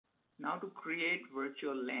Now to create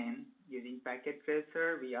virtual LAN using packet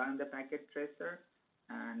tracer, we are in the packet tracer,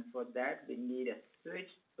 and for that we need a switch.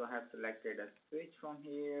 So I have selected a switch from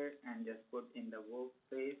here and just put in the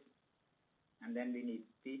workspace, and then we need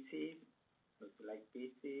PC. So select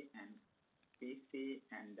PC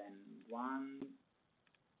and then 1,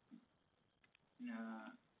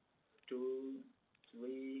 2,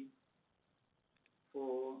 3,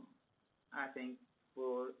 4. I think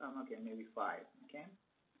 4. Okay, maybe 5. Okay,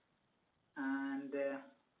 and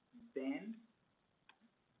then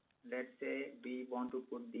let's say we want to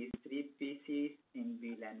put these 3 PCs in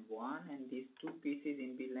VLAN 1 and these 2 PCs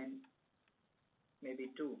in VLAN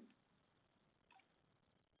maybe 2.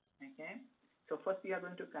 Okay, so first we are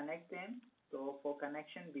going to connect them. So for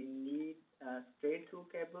connection we need a straight through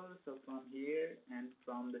cable. So from here and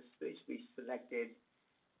from the switch we selected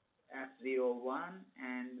F01,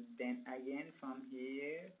 and then again from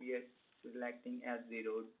here we are selecting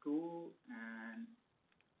F02, and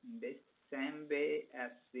this same way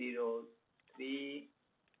F03,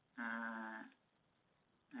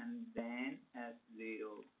 and then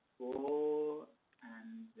F04,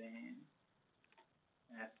 and then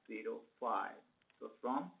F05. So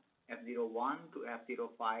from F01 to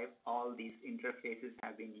F05, all these interfaces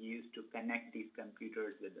have been used to connect these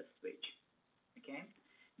computers with the switch. Okay.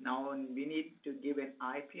 Now we need to give an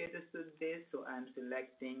IP address to this, so I'm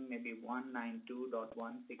selecting maybe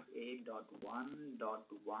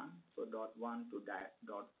 192.168.1.1, so .1 to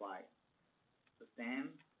 .5. So same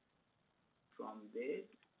from this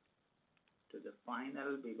to the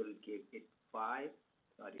final, we will give it 5.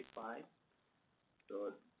 So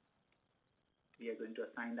we are going to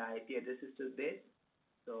assign the IP addresses to this.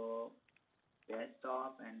 So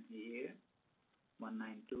desktop and here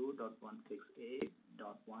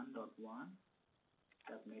 192.168.1.1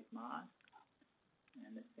 subnet mask,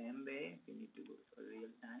 and the same way we need to go for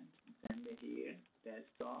real time. Same way here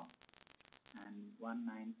desktop and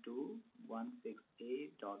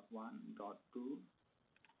 192.168.1.2,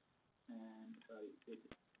 and sorry, this is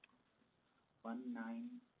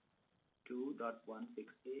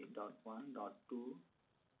 192.168.1.2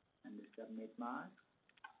 and the subnet mask,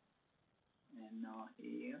 and now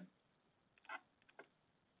here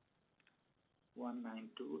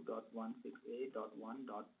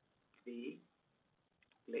 192.168.1.3,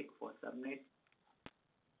 click for subnet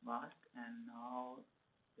mask, and now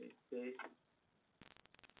it says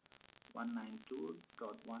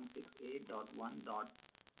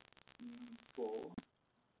 192.168.1.4,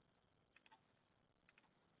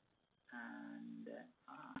 and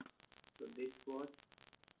so this was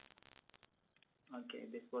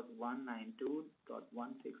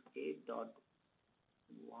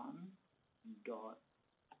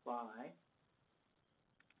 192.168.1.5.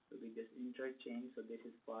 So we just interchange. So this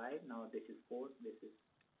is 5, now this is 4, this is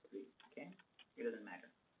 3. Okay, it doesn't matter.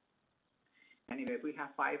 Anyway, we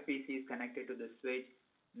have 5 PCs connected to the switch.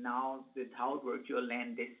 Now without virtual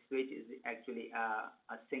LAN, this switch is actually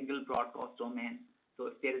a single broadcast domain. So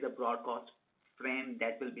if there is a broadcast frame,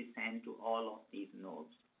 that will be sent to all of these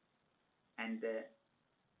nodes, and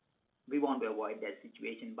we want to avoid that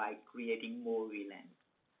situation by creating more VLANs.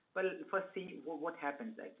 Well, first see what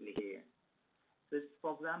happens actually here. So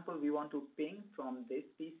for example, we want to ping from this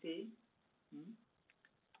PC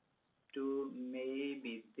to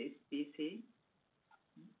maybe this PC.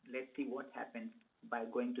 Let's see what happens by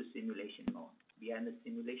going to simulation mode. We are in the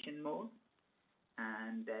simulation mode,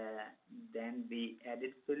 and then we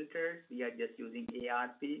edit filters. We are just using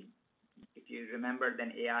ARP. If you remember,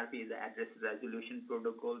 then ARP is the address resolution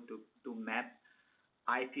protocol to map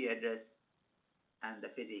IP address and the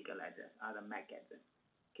physical address or the MAC address.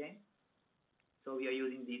 Okay, so we are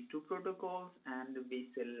using these 2 protocols, and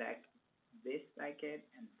we select this packet,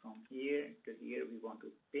 and from here to here we want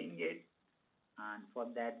to ping it, and for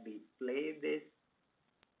that we play this.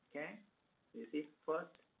 Okay, you see,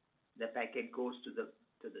 first the packet goes to the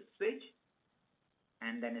switch,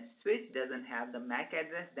 and then a switch doesn't have the MAC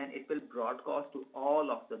address, then it will broadcast to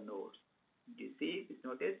all of the nodes. You see,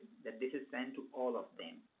 notice that this is sent to all of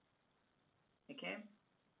them. Okay,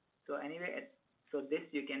 so anyway, so this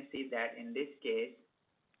you can see that in this case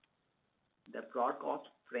the broadcast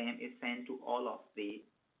frame is sent to all of the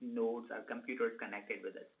nodes or computers connected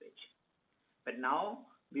with the switch. But now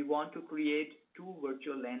we want to create 2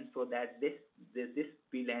 virtual LANs, so that this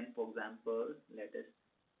VLAN, for example, let us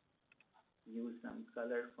use some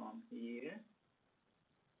color from here.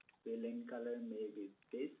 Fill in color, maybe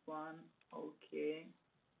this one. Okay,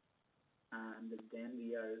 and then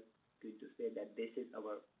we are going to say that this is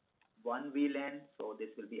our one VLAN, so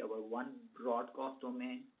this will be our one broadcast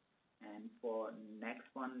domain, And for next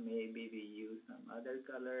one, maybe we use some other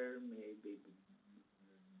color, maybe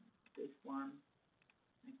this one.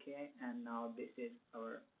 Okay, and now this is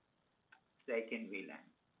our second VLAN.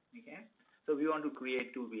 Okay, so we want to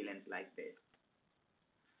create two VLANs like this.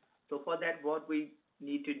 So for that, what we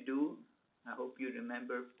need to do, I hope you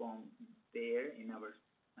remember from there in our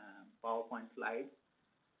PowerPoint slide.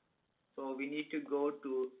 So we need to go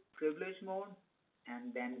to privilege mode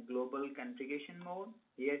and then global configuration mode.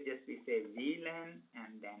 Here just we say VLAN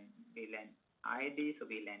and then VLAN ID, so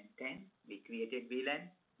VLAN 10. We created VLAN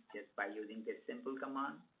just by using this simple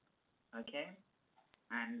command. Okay,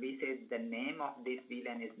 and we say the name of this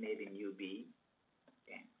VLAN is maybe newbie.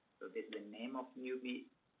 Okay, so this is the name of newbie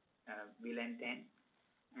VLAN 10,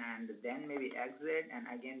 and then maybe exit and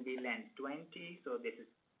again VLAN 20. So this is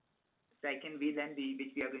second VLAN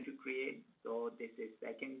which we are going to create. So this is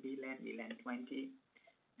second VLAN, VLAN 20,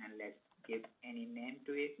 and let's give any name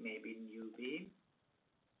to it, maybe newbie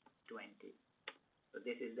 20. So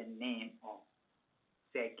this is the name of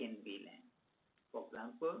second VLAN. For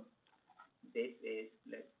example, this is,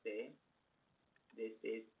 let's say, this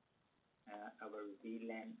is our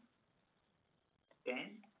VLAN 10,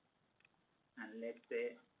 and let's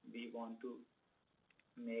say we want to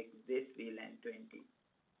make this VLAN 20.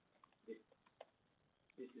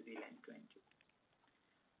 This is VLAN 20.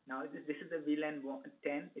 Now this is the VLAN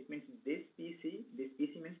 10. It means this PC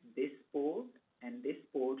means this port, and this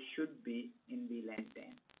port should be in VLAN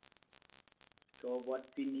 10. So what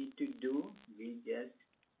we need to do, we just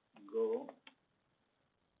go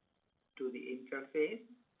to the interface.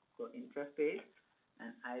 So interface,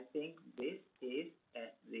 and I think this is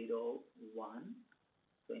S01.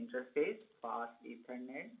 So interface fast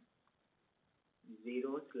Ethernet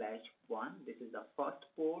 0/1. This is the first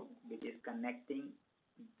port which is connecting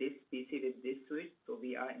this PC with this switch. So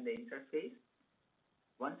we are in the interface.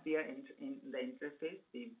 Once we are in the interface,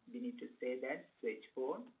 we need to say that switch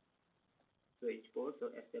port. So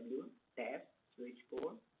SW tab switch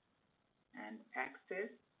port and access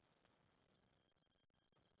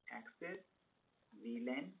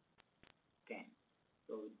VLAN 10.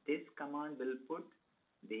 So this command will put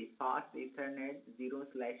the fast Ethernet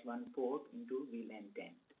 0/1 port into VLAN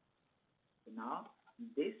 10. So now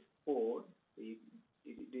this port, do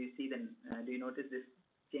you see the do you notice this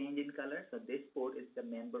change in color? So this port is the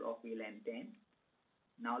member of VLAN 10.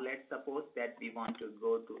 Now let's suppose that we want to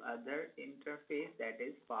go to other interface, that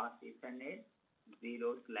is fast Ethernet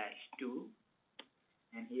 0/2,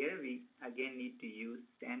 and here we again need to use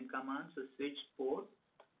same command. So switch port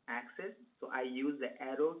access. So I use the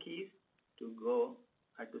arrow keys to go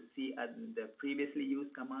to see the previously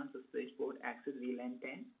used command. So switch port access VLAN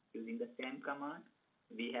 10 using the same command.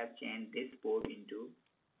 We have changed this port into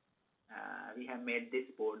we have made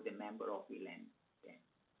this port the member of VLAN 10.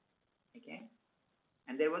 Okay.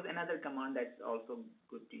 And there was another command that's also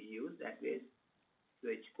good to use, that is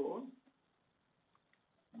switch port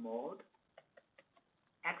mode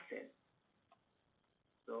access.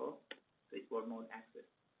 So switch port mode access,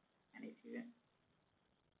 and if you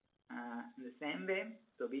in the same way,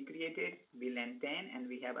 so we created VLAN 10 and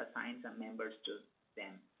we have assigned some members to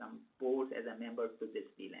them, some ports as a member to this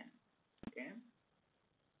VLAN. Okay.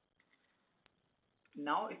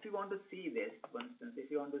 Now, if you want to see this, for instance, if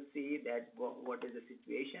you want to see that what is the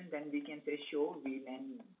situation, then we can say show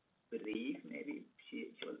VLAN brief, maybe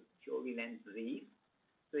show VLAN brief.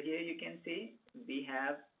 So here you can see we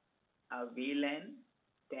have a VLAN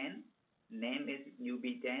 10, name is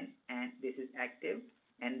newbie 10, and this is active,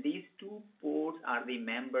 and these two ports are the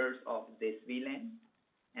members of this VLAN.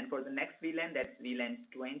 And for the next VLAN, that's VLAN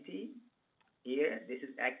 20, here this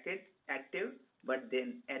is active, but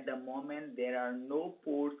then at the moment there are no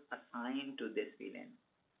ports assigned to this VLAN.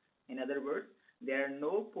 In other words, there are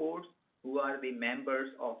no ports who are the members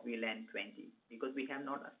of VLAN 20 because we have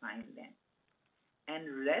not assigned them.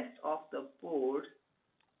 And rest of the ports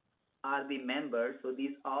are the members, so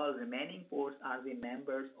these all remaining ports are the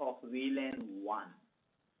members of VLAN 1.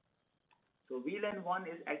 So VLAN 1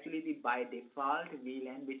 is actually the by default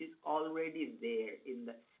VLAN which is already there in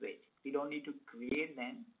the switch. We don't need to create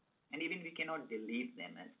them, and even we cannot delete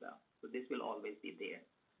them as well. So this will always be there.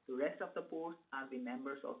 The rest of the ports are the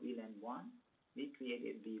members of VLAN 1. We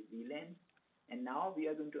created these VLANs, and now we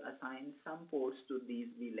are going to assign some ports to these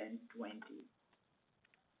VLAN 20.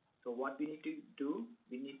 So what we need to do,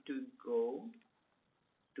 we need to go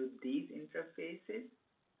to these interfaces,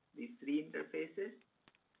 these three interfaces.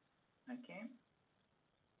 Okay.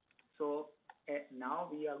 So now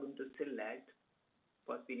we are going to select,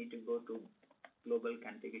 first we need to go to global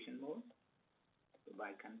configuration mode. So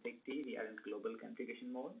by config T, we are in global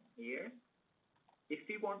configuration mode here. if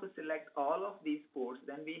we want to select all of these ports,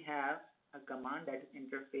 then we have a command that is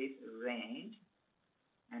interface range,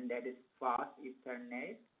 and that is fast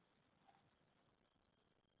Ethernet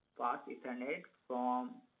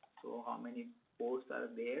from, so how many ports are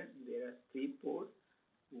there? There are 3 ports.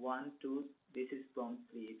 1, 2, this is from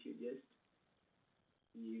 3. If you just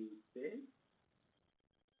use this,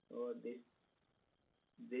 so this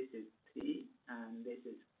is 3, and this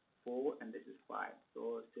is 4, and this is 5.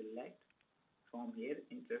 So select from here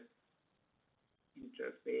interface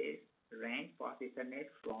range fast Ethernet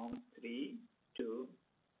from 3 to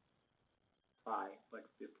 5. But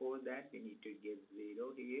before that, we need to give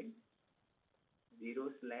 0 here.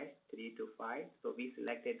 0/3 to 5. So we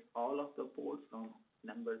selected all of the ports from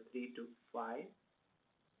number 3 to 5.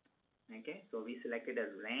 Okay, so we selected a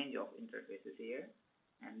range of interfaces here,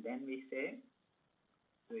 and then we say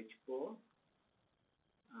switch port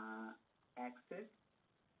access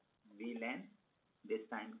VLAN, this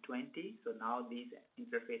time 20. So now these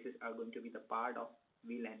interfaces are going to be the part of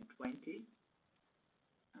VLAN 20,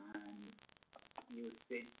 and you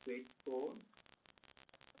say switch port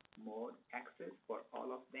mode access for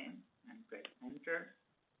all of them and press enter.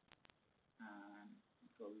 And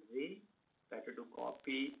Control Z. Better to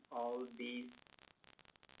copy all these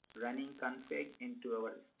running config into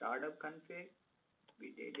our startup config.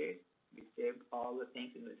 We did it. We saved all the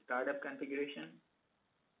things in the startup configuration.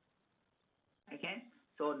 Okay,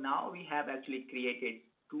 so now we have actually created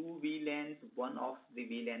 2 VLANs. One of the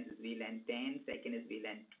VLANs is VLAN 10, second is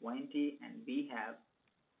VLAN 20, and we have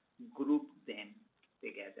grouped them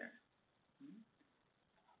together.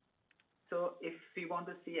 So if we want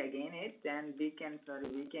to see again it, then we can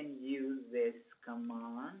use this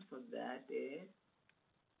command. So that is,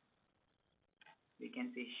 we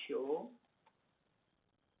can say show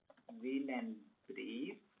VLAN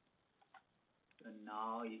brief. So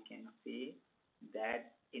now you can see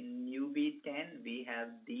that in newbie 10 we have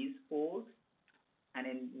these ports, and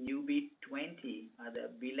in newbie 20 the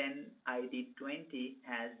VLAN ID 20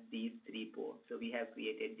 has these 3 ports. So we have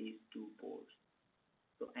created these 2 ports.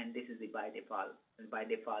 So, and this is the by default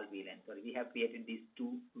VLAN. Sorry, we have created these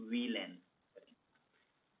 2 VLANs.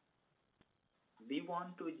 We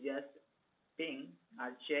want to just ping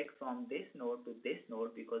or check from this node to this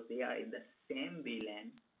node because they are in the same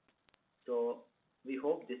VLAN. So we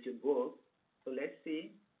hope this should work. So let's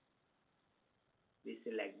see. We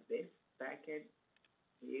select this packet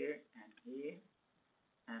here and here,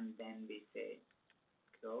 and then we say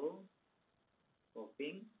go for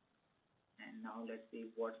ping. And now let's see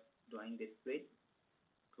what's doing this switch.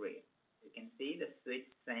 Great. You can see the switch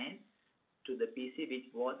sent to the PC which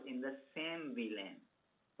was in the same VLAN,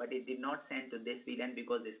 but it did not send to this VLAN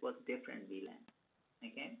because this was different VLAN.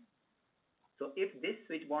 Okay. So if this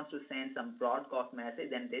switch wants to send some broadcast message,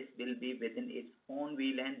 then this will be within its own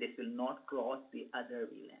VLAN. This will not cross the other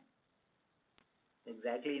VLAN.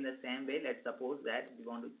 Exactly in the same way, let's suppose that we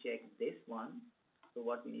want to check this one. So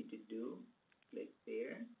what we need to do, click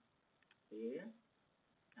there, here,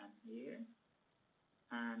 and here,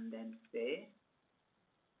 and then say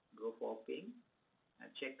go for ping and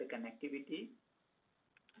check the connectivity.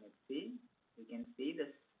 Let's see. You can see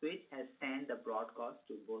the switch has sent the broadcast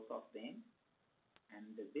to both of them,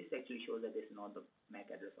 and this actually shows that this is not the MAC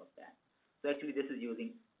address of that. So actually this is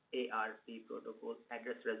using ARP protocol,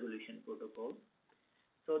 address resolution protocol.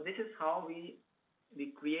 So this is how we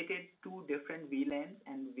created 2 different VLANs,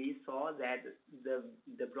 and we saw that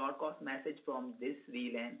the broadcast message from this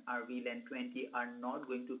VLAN or VLAN 20 are not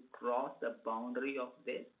going to cross the boundary of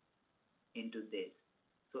this into this.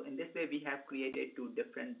 So in this way we have created 2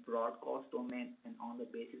 different broadcast domains, and on the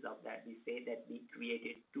basis of that we say that we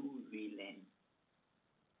created 2 VLANs.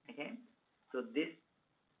 Okay, so this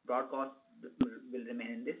broadcast will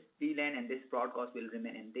remain in this VLAN, and this broadcast will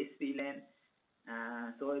remain in this VLAN.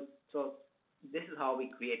 So this is how we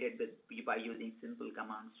created by using simple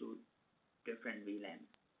commands to different VLANs.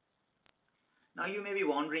 Now you may be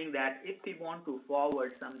wondering that if we want to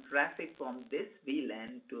forward some traffic from this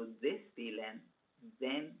VLAN to this VLAN,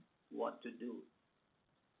 then what to do?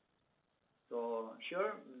 So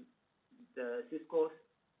sure, the Cisco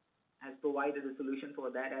has provided a solution for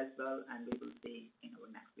that as well, and we will see in our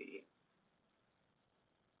next video.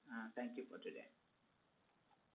 Thank you for today.